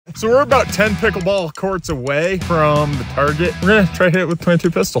So we're about 10 pickleball courts away from the target. We're gonna try to hit it with 22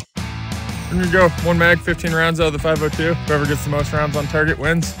 pistol. We're gonna go 1 mag, 15 rounds out of the 502. Whoever gets the most rounds on target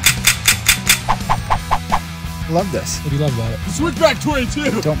wins. Love this. What do you love about it? Switchback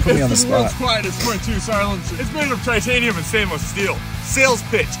 22. Don't put me on the spot. It's the world's quietest 22 silencer. It's made of titanium and stainless steel. Sales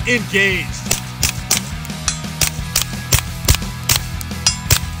pitch engaged.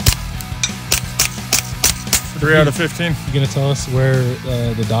 Three out of 15. You gonna tell us where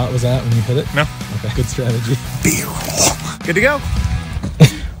the dot was at when you hit it? No. Okay, good strategy. B-roll. Good to go.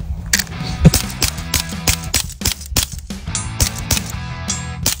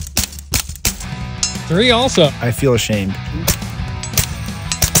 Three also. I feel ashamed.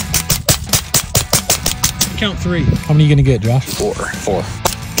 Count three. How many are you gonna get, Josh? Four.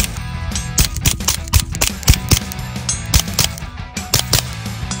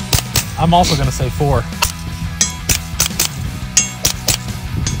 I'm also gonna say 4.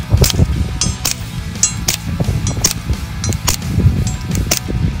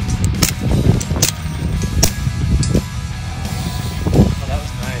 Oh, that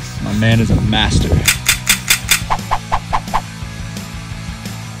was nice. My man is a master.